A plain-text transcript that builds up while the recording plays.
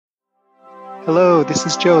Hello, this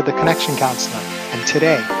is Joe, the Connection Counselor, and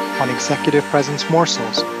today on Executive Presence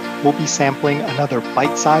Morsels, we'll be sampling another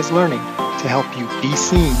bite-sized learning to help you be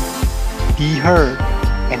seen, be heard,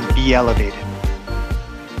 and be elevated.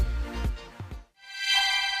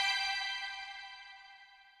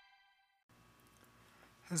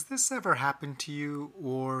 Has this ever happened to you,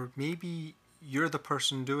 or maybe you're the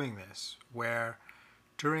person doing this, where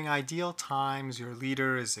during ideal times your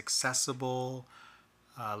leader is accessible,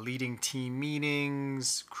 leading team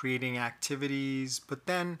meetings, creating activities, but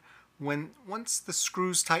then once the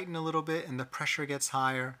screws tighten a little bit and the pressure gets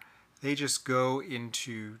higher, they just go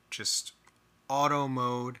into just auto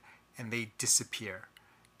mode and they disappear.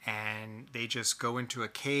 And they just go into a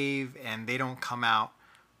cave and they don't come out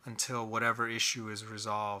until whatever issue is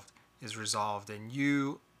resolved, and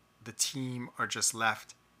you, the team, are just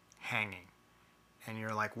left hanging. And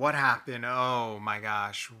you're like, what happened? Oh my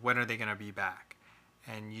gosh, when are they going to be back?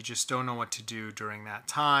 And you just don't know what to do during that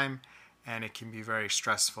time, and it can be very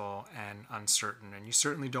stressful and uncertain. And you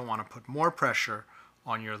certainly don't want to put more pressure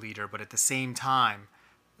on your leader, but at the same time,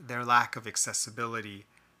 their lack of accessibility,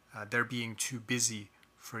 their being too busy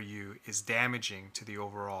for you, is damaging to the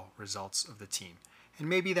overall results of the team. And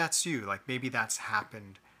maybe that's you, like maybe that's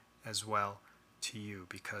happened as well to you,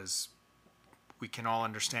 because we can all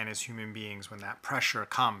understand as human beings when that pressure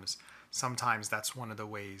comes, sometimes that's one of the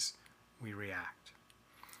ways we react.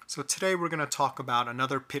 So today we're going to talk about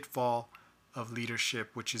another pitfall of leadership,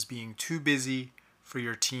 which is being too busy for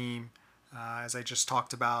your team. As I just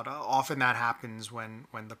talked about, often that happens when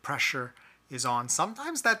the pressure is on.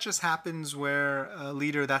 Sometimes that just happens where a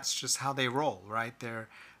leader, that's just how they roll, right?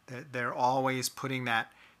 They're always putting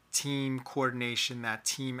that team coordination, that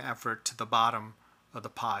team effort to the bottom of the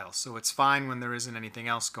pile. So it's fine when there isn't anything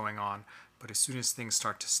else going on, but as soon as things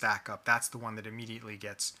start to stack up, that's the one that immediately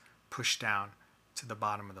gets pushed down to the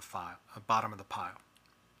bottom of the pile.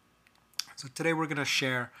 So today we're going to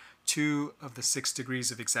share 2 of the 6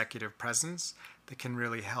 degrees of executive presence that can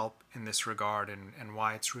really help in this regard, and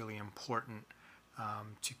why it's really important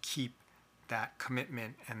to keep that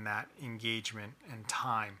commitment and that engagement and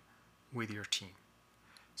time with your team.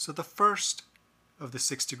 So the first of the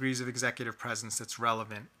 6 degrees of executive presence that's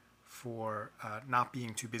relevant for not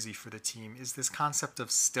being too busy for the team is this concept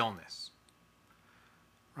of stillness.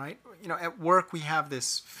 Right? You know, at work we have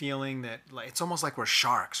this feeling that it's almost like we're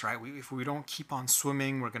sharks, right? If we don't keep on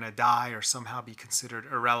swimming, we're going to die or somehow be considered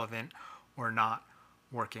irrelevant or not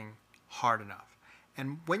working hard enough.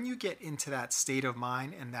 And when you get into that state of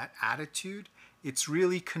mind and that attitude, it's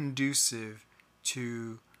really conducive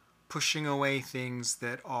to pushing away things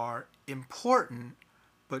that are important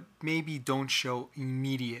but maybe don't show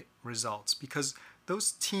immediate results, because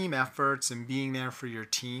those team efforts and being there for your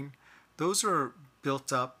team, those are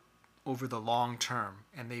built up over the long term,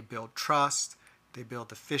 and they build trust, they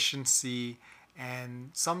build efficiency,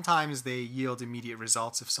 and sometimes they yield immediate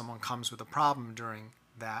results if someone comes with a problem during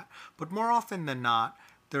that. But more often than not,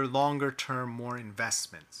 they're longer term, more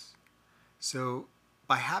investments. So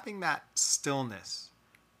by having that stillness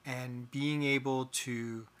and being able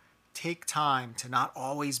to take time to not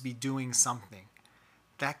always be doing something,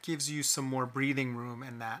 that gives you some more breathing room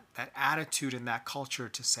and that attitude and that culture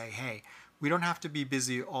to say, hey, we don't have to be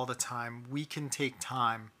busy all the time. We can take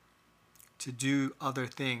time to do other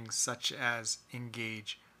things, such as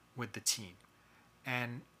engage with the team.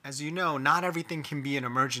 And as you know, not everything can be an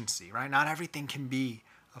emergency, right? Not everything can be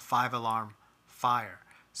a 5-alarm fire.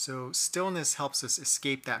 So stillness helps us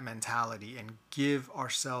escape that mentality and give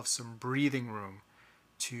ourselves some breathing room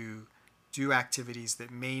to do activities that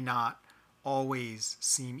may not always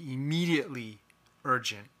seem immediately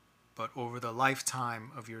urgent, but over the lifetime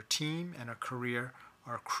of your team and a career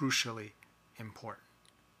are crucially important.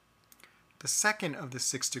 The second of the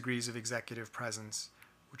 6 degrees of executive presence,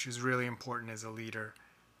 which is really important as a leader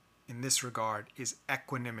in this regard, is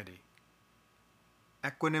equanimity.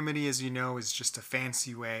 Equanimity, as you know, is just a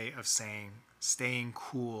fancy way of saying staying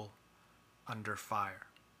cool under fire.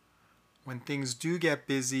 When things do get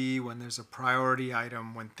busy, when there's a priority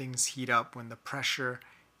item, when things heat up, when the pressure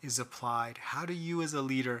is applied, how do you as a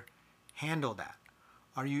leader handle that?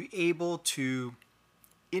 Are you able to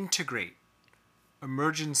integrate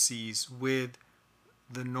emergencies with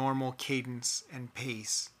the normal cadence and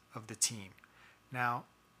pace of the team? Now,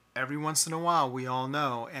 every once in a while, we all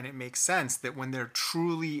know, and it makes sense, that when there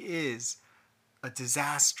truly is a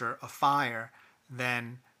disaster, a fire,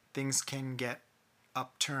 then things can get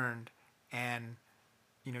upturned and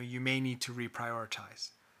you may need to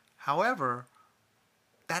reprioritize. However,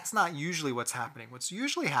 that's not usually what's happening. What's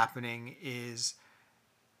usually happening is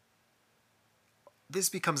this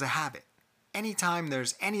becomes a habit. anytime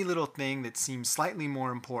there's any little thing that seems slightly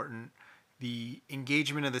more important, the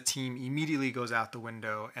engagement of the team immediately goes out the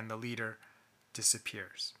window and the leader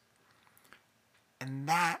disappears. And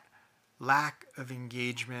that lack of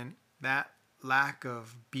engagement, that lack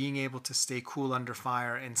of being able to stay cool under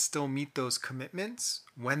fire and still meet those commitments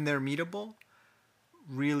when they're meetable,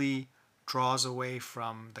 really draws away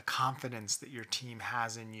from the confidence that your team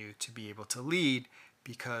has in you to be able to lead,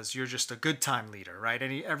 because you're just a good time leader, right?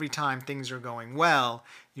 Every time things are going well,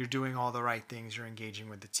 you're doing all the right things, you're engaging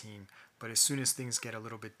with the team. But as soon as things get a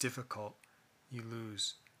little bit difficult, you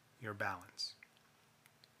lose your balance.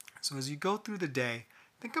 So as you go through the day,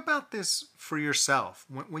 think about this for yourself.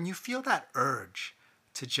 When you feel that urge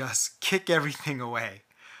to just kick everything away,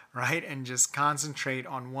 right? And just concentrate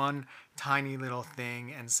on one tiny little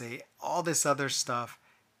thing and say all this other stuff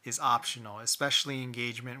is optional, especially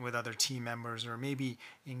engagement with other team members or maybe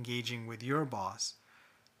engaging with your boss.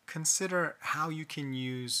 Consider how you can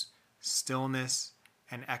use stillness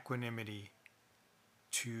and equanimity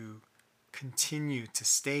to continue to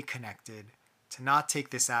stay connected, to not take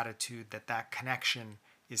this attitude that that connection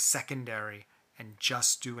is secondary and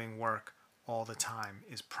just doing work all the time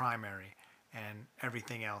is primary and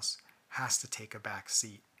everything else has to take a back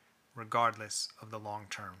seat regardless of the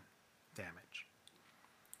long-term damage.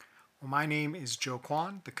 Well, my name is Joe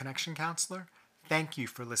Kwan, the Connection Counselor. Thank you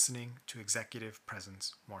for listening to Executive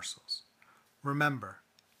Presence Morsels. Remember,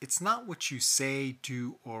 it's not what you say,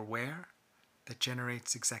 do, or wear that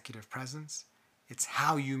generates executive presence. It's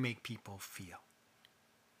how you make people feel.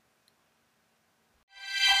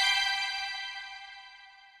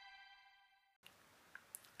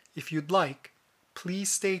 If you'd like,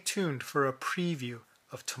 please stay tuned for a preview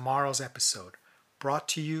of tomorrow's episode, brought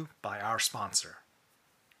to you by our sponsor.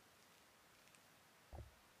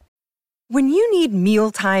 When you need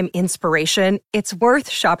mealtime inspiration, it's worth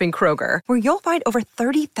shopping Kroger, where you'll find over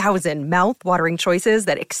 30,000 mouth-watering choices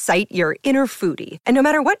that excite your inner foodie. And no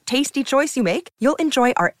matter what tasty choice you make, you'll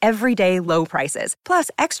enjoy our everyday low prices, plus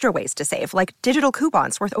extra ways to save, like digital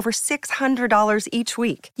coupons worth over $600 each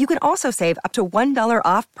week. You can also save up to $1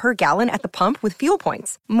 off per gallon at the pump with fuel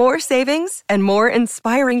points. More savings and more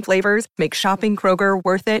inspiring flavors make shopping Kroger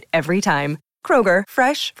worth it every time. Kroger,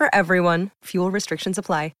 fresh for everyone. Fuel restrictions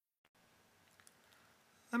apply.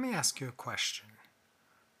 Let me ask you a question.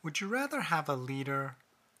 Would you rather have a leader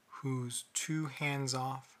who's too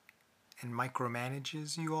hands-off and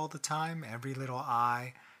micromanages you all the time, every little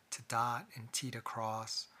I to dot and T to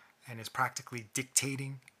cross, and is practically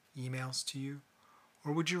dictating emails to you?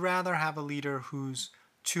 Or would you rather have a leader who's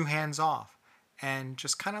too hands-off and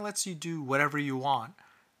just kind of lets you do whatever you want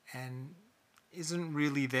and isn't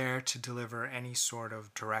really there to deliver any sort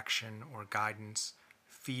of direction or guidance,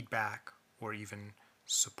 feedback, or even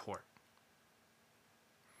support?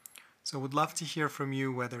 So would love to hear from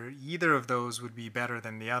you whether either of those would be better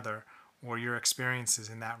than the other or your experiences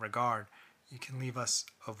in that regard. You can leave us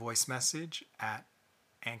a voice message at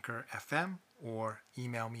Anchor FM or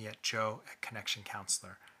email me at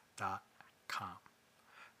joe@connectioncounselor.com.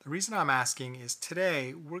 The reason I'm asking is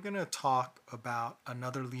today we're going to talk about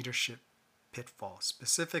another leadership pitfall,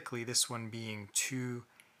 specifically this one being too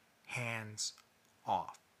hands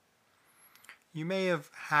off. You may have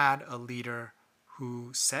had a leader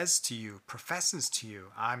who says to you, professes to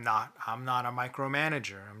you, I'm not a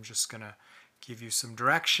micromanager. I'm just going to give you some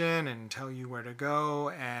direction and tell you where to go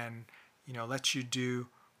and, let you do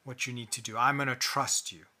what you need to do. I'm going to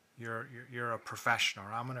trust you. You're a professional.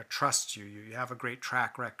 I'm going to trust you. You have a great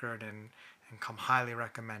track record and come highly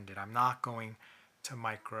recommended. I'm not going to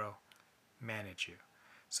micromanage you.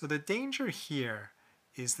 So the danger here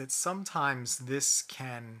is that sometimes this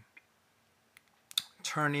can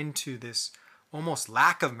turn into this almost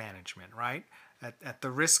lack of management, right? At the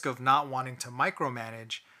risk of not wanting to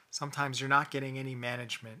micromanage, sometimes you're not getting any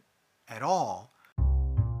management at all.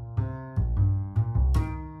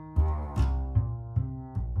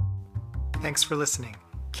 Thanks for listening.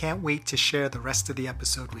 Can't wait to share the rest of the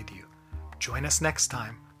episode with you. Join us next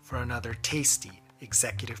time for another tasty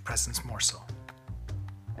executive presence morsel.